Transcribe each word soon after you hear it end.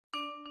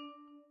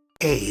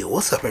Hey,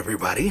 what's up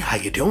everybody? How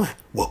you doing?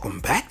 Welcome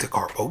back to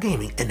Karpo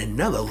Gaming and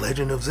another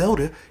Legend of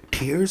Zelda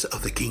Tears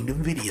of the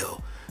Kingdom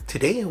video.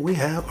 Today we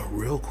have a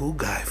real cool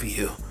guide for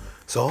you.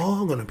 It's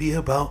all going to be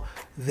about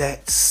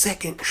that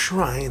second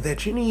shrine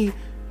that you need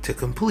to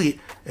complete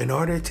in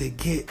order to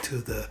get to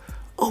the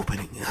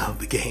opening of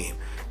the game.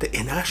 The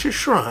In-Sha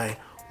Shrine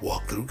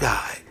Walkthrough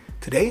Guide.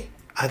 Today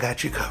I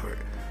got you covered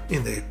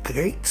in the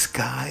Great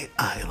Sky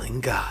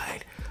Island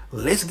Guide.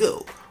 Let's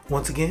go.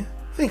 Once again,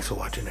 thanks for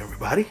watching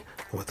everybody.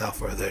 Without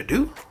further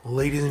ado,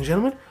 ladies and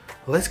gentlemen,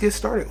 let's get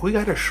started. We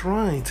got a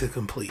shrine to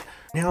complete.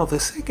 Now, the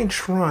second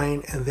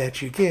shrine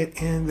that you get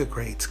in the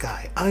Great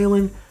Sky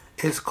Island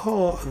is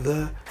called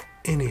the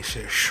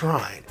In-Sha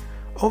Shrine.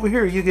 Over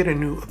here, you get a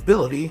new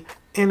ability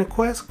in a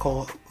quest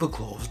called the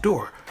Closed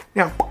Door.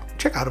 Now,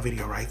 check out a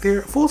video right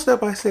there. Full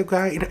step-by-step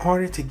guide in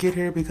order to get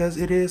here because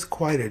it is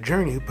quite a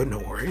journey, but no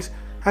worries.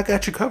 I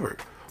got you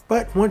covered.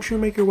 But once you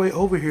make your way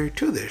over here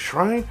to this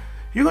shrine,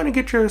 you're going to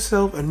get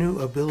yourself a new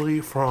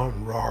ability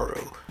from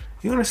Rauru.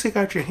 You're going to stick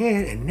out your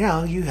hand and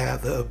now you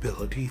have the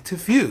ability to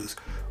fuse.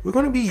 We're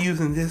going to be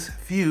using this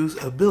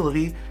fuse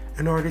ability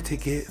in order to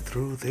get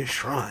through this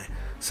shrine.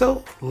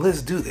 So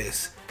let's do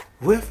this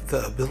with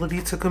the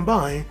ability to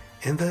combine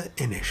in the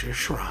In-Sha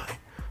Shrine.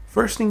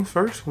 First things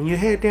first, when you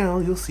head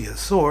down, you'll see a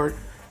sword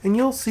and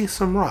you'll see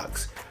some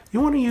rocks.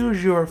 You want to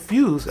use your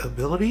fuse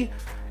ability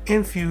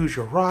and fuse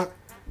your rock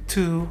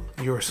to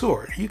your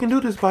sword. You can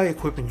do this by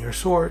equipping your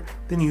sword,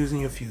 then using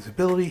your fuse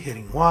ability,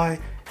 hitting Y,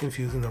 and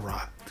fusing the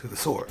rock to the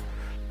sword.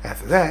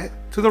 After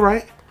that, to the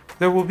right,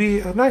 there will be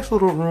a nice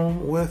little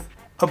room with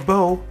a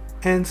bow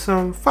and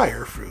some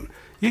fire fruit.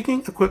 You can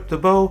equip the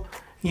bow,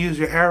 use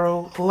your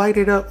arrow, light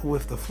it up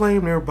with the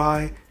flame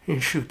nearby,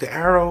 and shoot the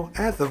arrow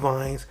at the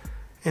vines,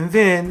 and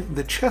then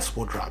the chest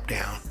will drop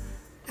down.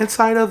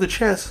 Inside of the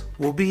chest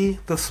will be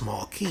the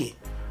small key.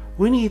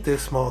 We need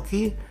this small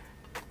key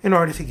in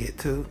order to get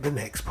to the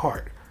next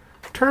part.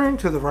 Turn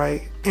to the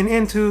right and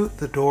into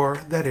the door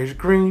that is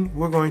green.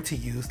 We're going to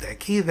use that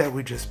key that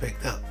we just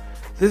picked up.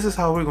 This is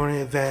how we're going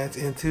to advance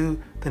into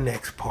the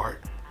next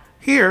part.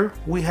 Here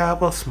we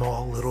have a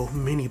small little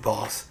mini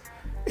boss.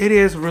 It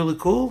is really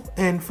cool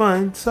and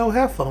fun, so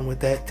have fun with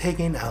that,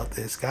 taking out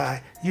this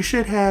guy. You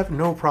should have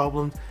no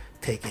problem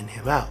taking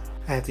him out.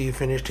 After you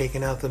finish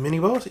taking out the mini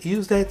boss,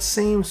 use that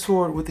same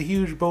sword with the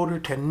huge boulder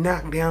to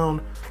knock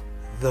down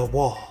the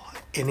wall.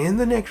 And in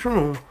the next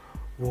room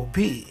will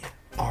be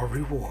our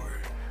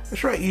reward.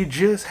 That's right, you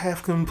just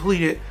have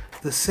completed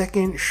the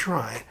second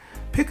shrine.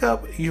 Pick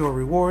up your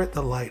reward,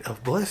 the Light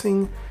of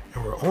Blessing,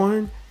 and we're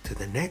on to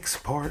the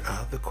next part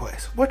of the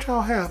quest, which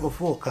I'll have a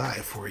full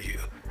guide for you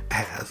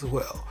as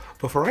well.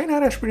 But for right now,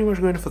 that's pretty much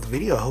going for the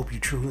video. I hope you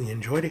truly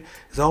enjoyed it.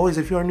 As always,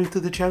 if you are new to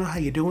the channel, how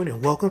you doing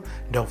and welcome.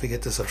 Don't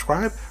forget to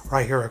subscribe.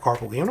 Right here at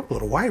Karpo Gaming,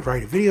 upload a wide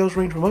variety of videos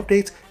range from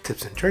updates,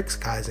 tips and tricks,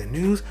 guides and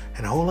news,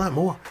 and a whole lot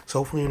more. So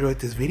hopefully you enjoyed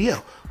this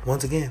video.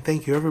 Once again,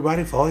 thank you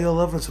everybody for all your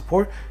love and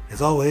support.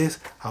 As always,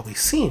 I'll be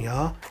seeing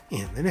y'all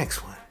in the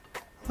next one.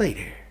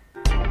 Later.